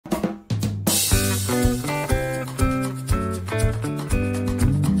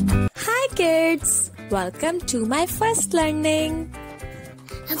Welcome to my first learning.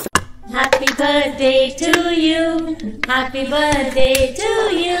 Happy birthday to you. Happy birthday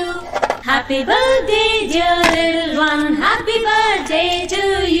to you. Happy birthday, dear little one. Happy birthday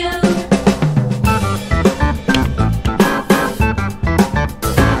to you.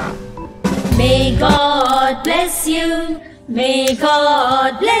 May God bless you. May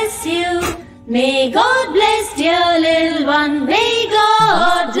God bless you. May God bless dear little one. May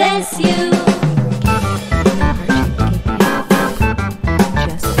God bless you.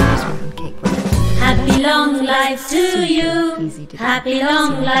 Happy long life to you. Happy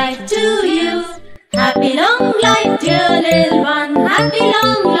long life to you. Happy long life, dear little one. Happy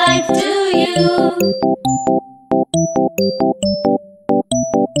long life to you.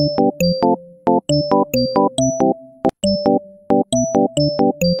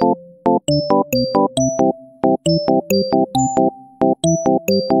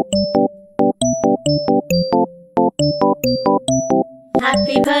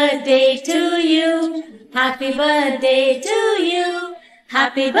 Happy birthday to you. Happy birthday to you.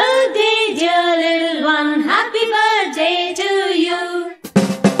 Happy birthday, dear little one. Happy birthday to you.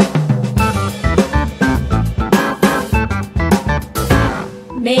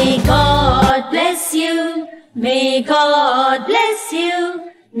 May God bless you. May God bless you.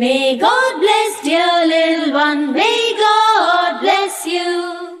 May God bless dear little one. May God bless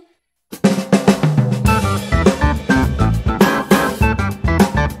you.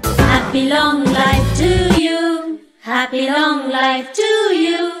 Happy long life to you. Happy long life to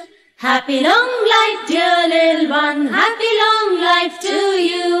you. Happy long life, dear little one. Happy long life to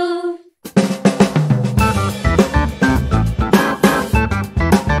you.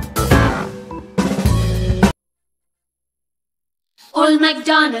 Old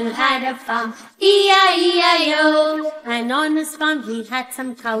MacDonald had a farm, E-I-E-I-O. And on his farm he had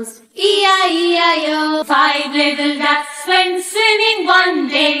some cows, E-I-E-I-O. 5 little ducks went swimming one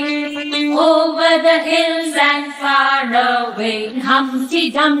day, over the hills and far away.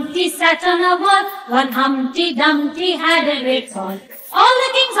 Humpty Dumpty sat on a wall, one Humpty Dumpty had a great fall. All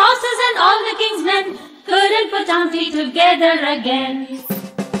the king's horses and all the king's men couldn't put Humpty together again.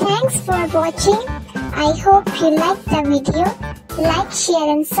 Thanks for watching. I hope you liked the video. Like, share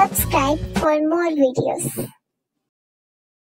and subscribe for more videos.